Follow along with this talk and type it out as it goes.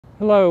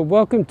Hello,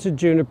 welcome to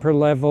Juniper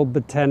Level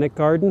Botanic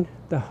Garden,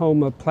 the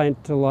home of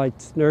Plant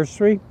Delights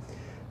Nursery.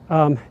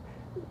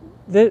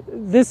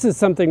 This is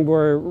something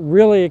we're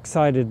really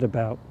excited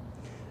about.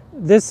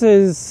 This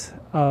is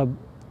a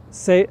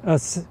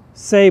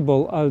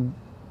sabal, a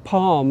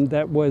palm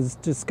that was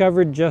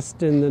discovered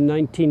just in the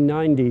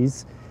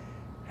 1990s,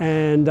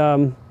 and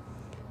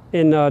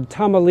in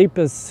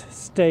Tamaulipas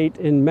state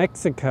in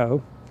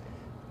Mexico.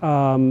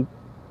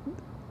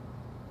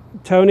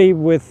 Tony,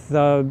 with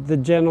the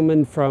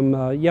gentleman from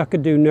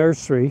Juniper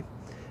Nursery,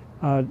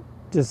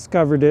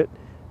 discovered it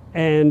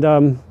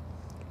and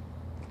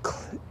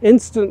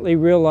instantly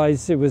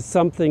realized it was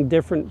something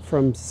different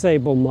from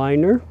Sabal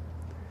minor.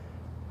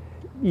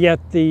 Yet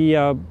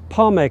the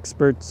palm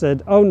expert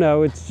said, oh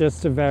no, it's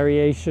just a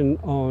variation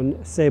on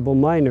Sabal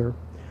minor.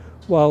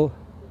 Well,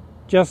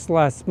 just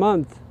last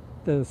month,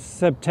 the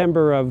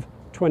September of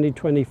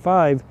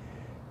 2025,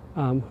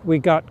 we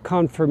got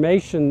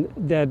confirmation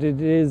that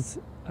it is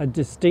a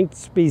distinct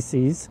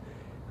species.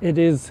 It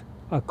is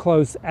a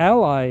close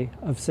ally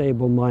of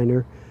Sabal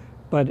minor,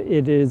 but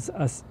it is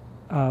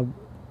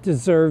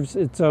deserves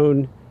its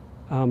own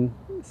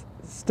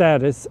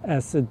status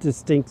as a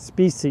distinct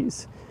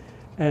species.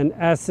 And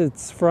as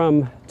it's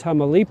from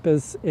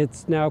Tamaulipas,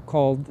 it's now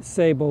called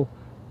Sabal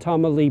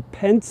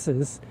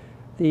tamaulipensis.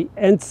 The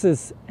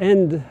ensis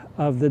end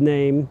of the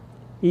name,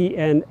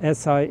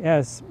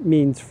 E-N-S-I-S,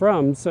 means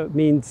from, so it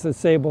means the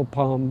sabal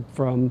palm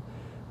from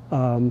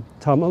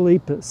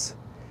Tamaulipas.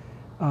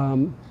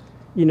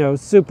 You know,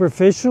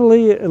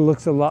 superficially it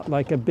looks a lot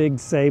like a big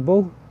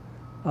sabal,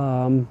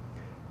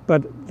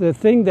 but the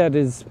thing that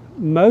is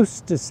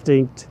most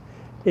distinct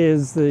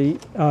is the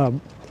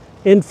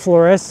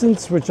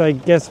inflorescence, which I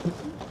guess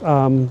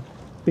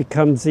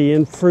becomes the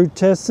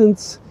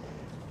infrutescence.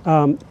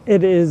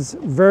 It is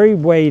very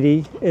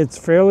weighty, it's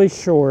fairly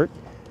short.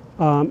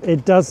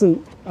 It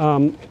doesn't,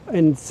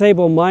 in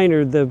Sabal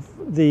minor,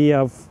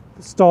 the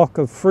stalk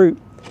of fruit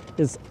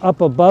is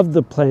up above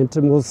the plant,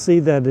 and we'll see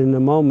that in a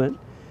moment.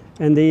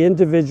 And the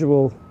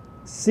individual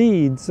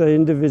seeds, the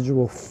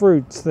individual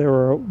fruits, there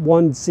are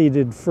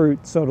one-seeded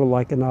fruits, sort of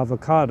like an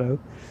avocado,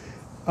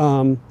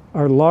 are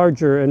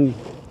larger, and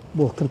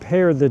we'll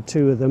compare the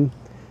two of them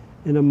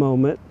in a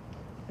moment.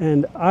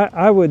 And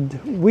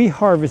we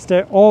harvest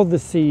all the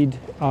seed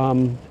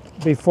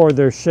before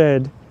they're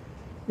shed,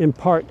 in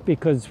part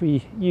because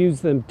we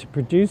use them to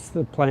produce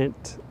the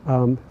plant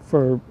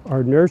for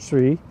our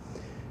nursery,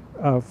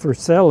 for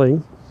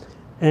selling,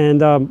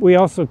 and we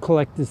also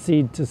collect the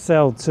seed to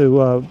sell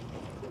to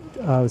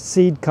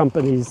seed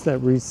companies that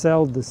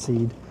resell the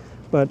seed.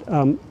 But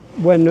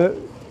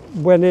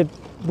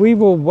we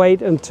will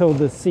wait until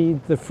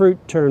the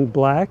fruit turned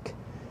black.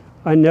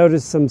 I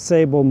noticed some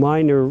Sabal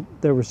minor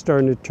that were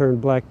starting to turn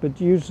black, but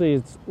usually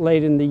it's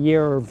late in the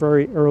year or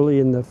very early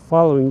in the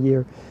following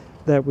year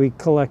that we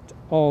collect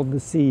all the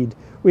seed.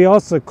 We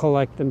also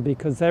collect them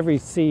because every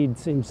seed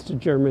seems to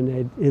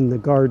germinate in the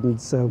garden,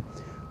 so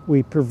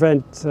we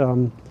prevent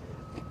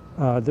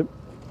the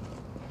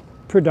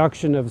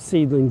production of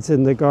seedlings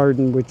in the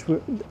garden, which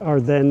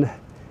are then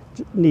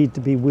need to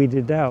be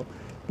weeded out.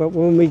 But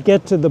when we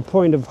get to the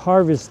point of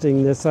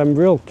harvesting this, I'm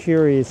real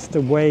curious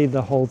to weigh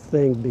the whole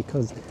thing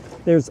because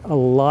there's a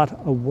lot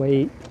of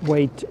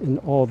weight in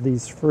all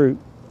these fruit.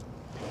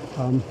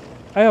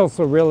 I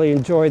also really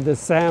enjoy the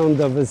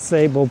sound of a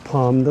sabal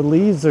palm. The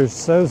leaves are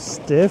so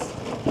stiff.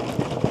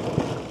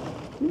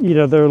 You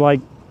know, they're like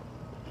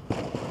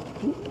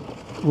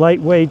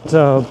lightweight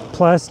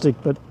plastic,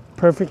 but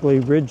perfectly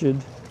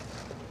rigid.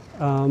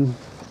 And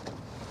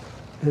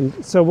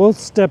so we'll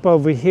step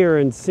over here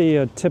and see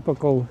a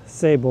typical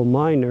Sabal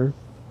minor.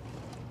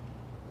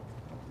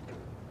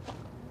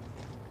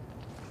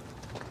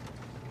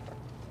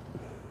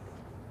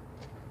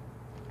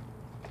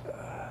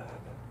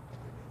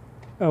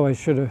 Oh, I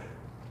should have.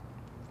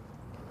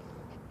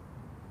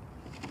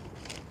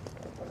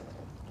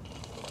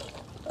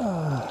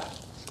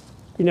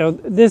 You know,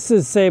 this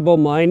is Sabal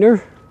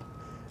minor.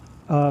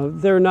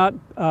 They're not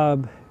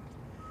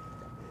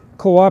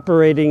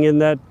cooperating in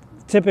that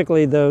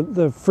typically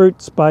the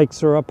fruit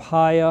spikes are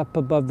high up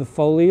above the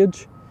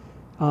foliage.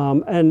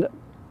 And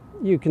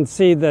you can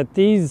see that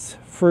these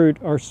fruit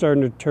are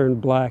starting to turn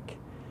black.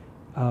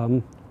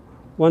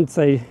 Once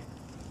they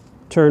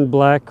turn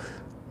black,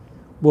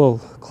 we'll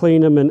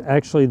clean them, and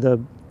actually the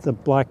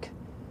black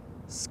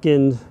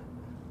skin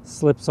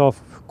slips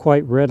off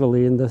quite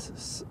readily, and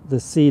the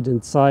seed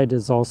inside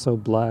is also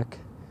black.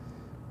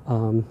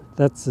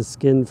 That's the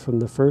skin from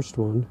the first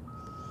one,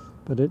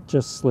 but it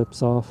just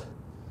slips off.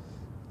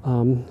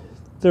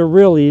 They're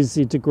real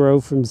easy to grow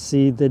from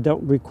seed. They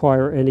don't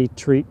require any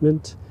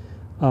treatment.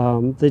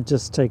 They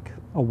just take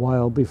a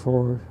while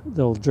before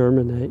they'll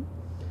germinate.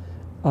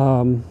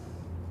 Now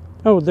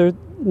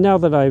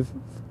that I've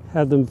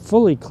had them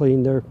fully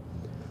cleaned, they're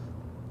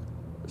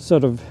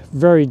sort of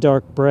very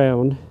dark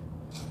brown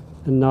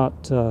and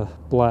not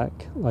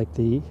black like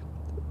the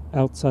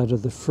outside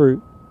of the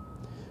fruit.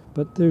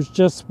 But there's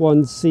just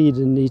one seed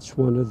in each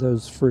one of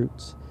those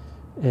fruits.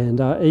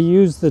 And I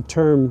use the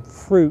term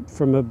fruit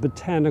from a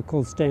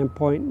botanical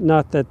standpoint,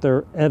 not that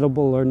they're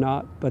edible or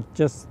not, but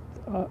just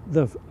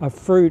a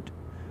fruit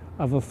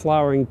of a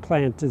flowering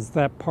plant is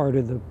that part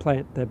of the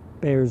plant that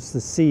bears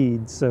the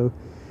seed. So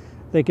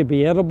they could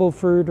be edible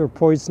fruit or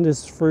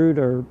poisonous fruit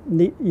or,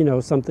 you know,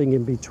 something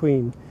in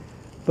between.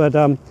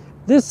 But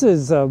this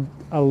is a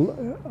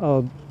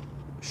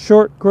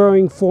short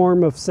growing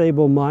form of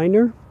Sabal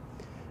minor.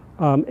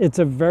 It's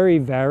a very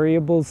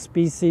variable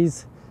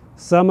species.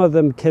 Some of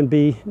them can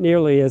be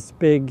nearly as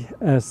big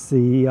as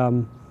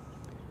the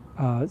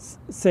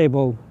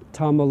Sabal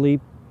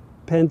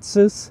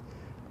tamaulipensis,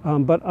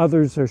 but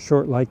others are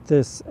short like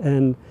this.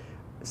 And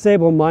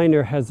Sabal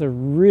minor has a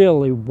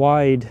really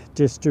wide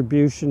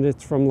distribution.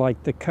 It's from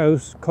like the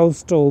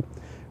coastal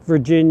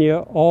Virginia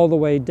all the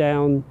way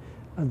down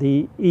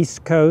the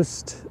East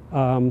Coast,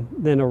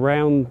 then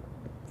around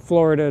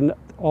Florida and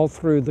all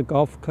through the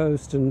Gulf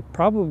Coast, and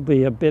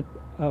probably a bit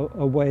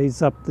a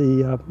ways up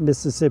the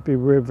Mississippi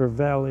River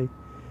Valley.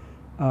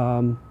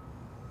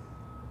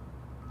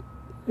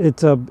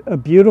 It's a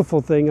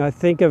beautiful thing. I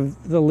think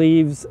of the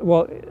leaves,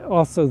 well,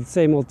 also the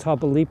same old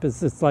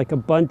Tamaulipas, it's like a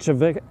bunch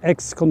of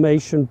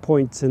exclamation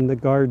points in the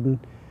garden.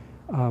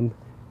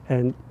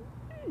 And,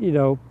 you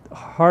know,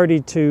 hardy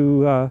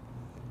to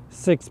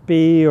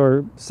 6B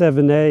or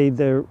 7A,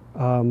 they're,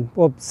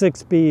 well,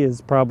 6B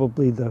is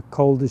probably the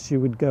coldest you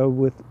would go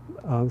with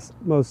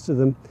most of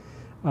them.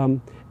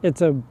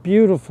 It's a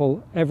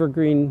beautiful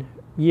evergreen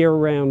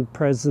year-round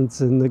presence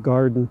in the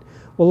garden.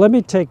 Well, let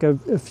me take a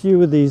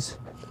few of these.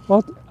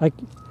 Well, I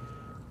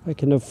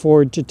can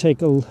afford to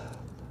take a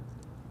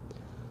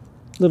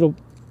little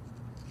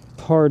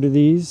part of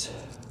these.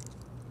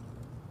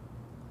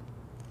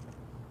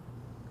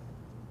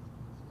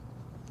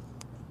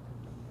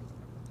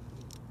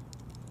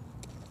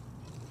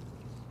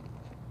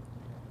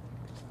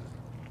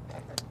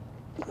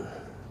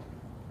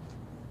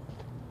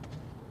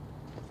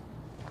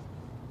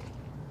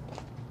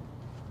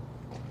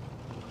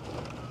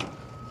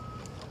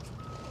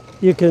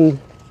 You can,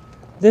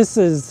 this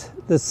is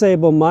the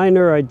Sabal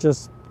minor I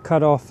just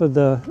cut off of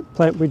the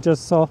plant we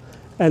just saw,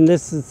 and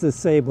this is the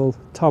Sabal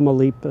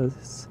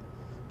Tamaulipas,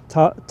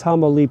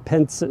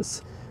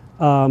 Tamaulipensis.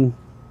 You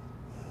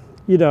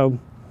know,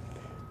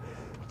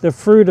 the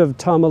fruit of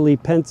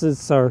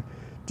Tamaulipensis are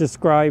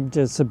described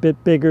as a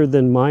bit bigger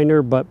than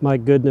minor, but my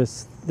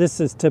goodness, this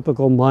is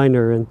typical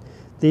minor, and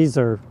these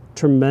are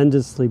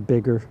tremendously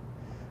bigger.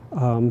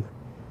 You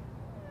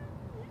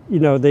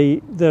know,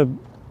 the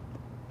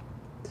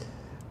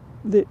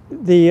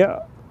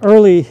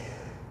early,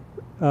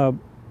 the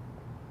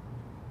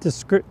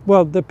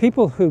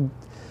people who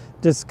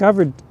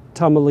discovered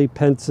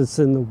Tamaulipensis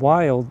in the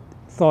wild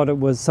thought it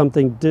was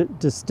something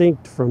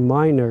distinct from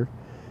minor,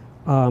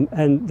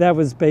 and that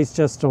was based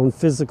just on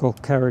physical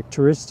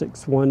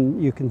characteristics, one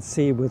you can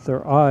see with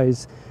their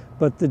eyes,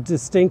 but the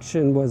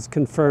distinction was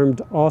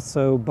confirmed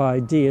also by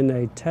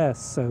DNA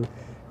tests. So,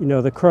 you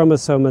know, the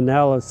chromosome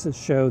analysis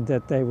showed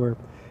that they were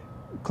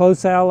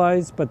close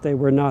allies, but they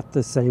were not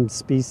the same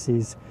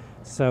species.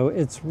 So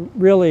it's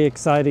really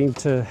exciting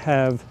to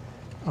have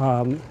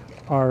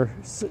our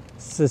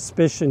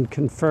suspicion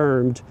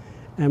confirmed,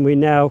 and we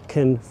now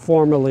can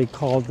formally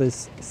call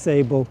this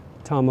Sabal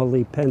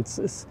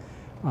Tamaulipensis.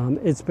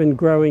 It's been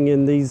growing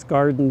in these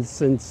gardens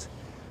since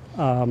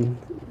the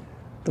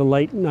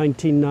late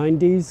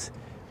 1990s.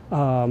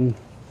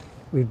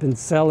 We've been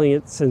selling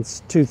it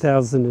since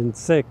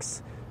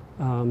 2006.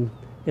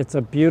 It's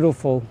a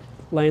beautiful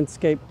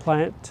landscape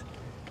plant,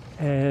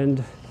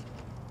 and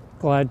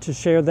glad to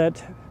share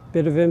that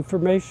bit of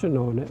information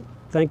on it.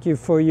 Thank you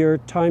for your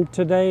time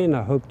today, and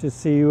I hope to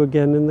see you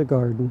again in the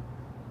garden.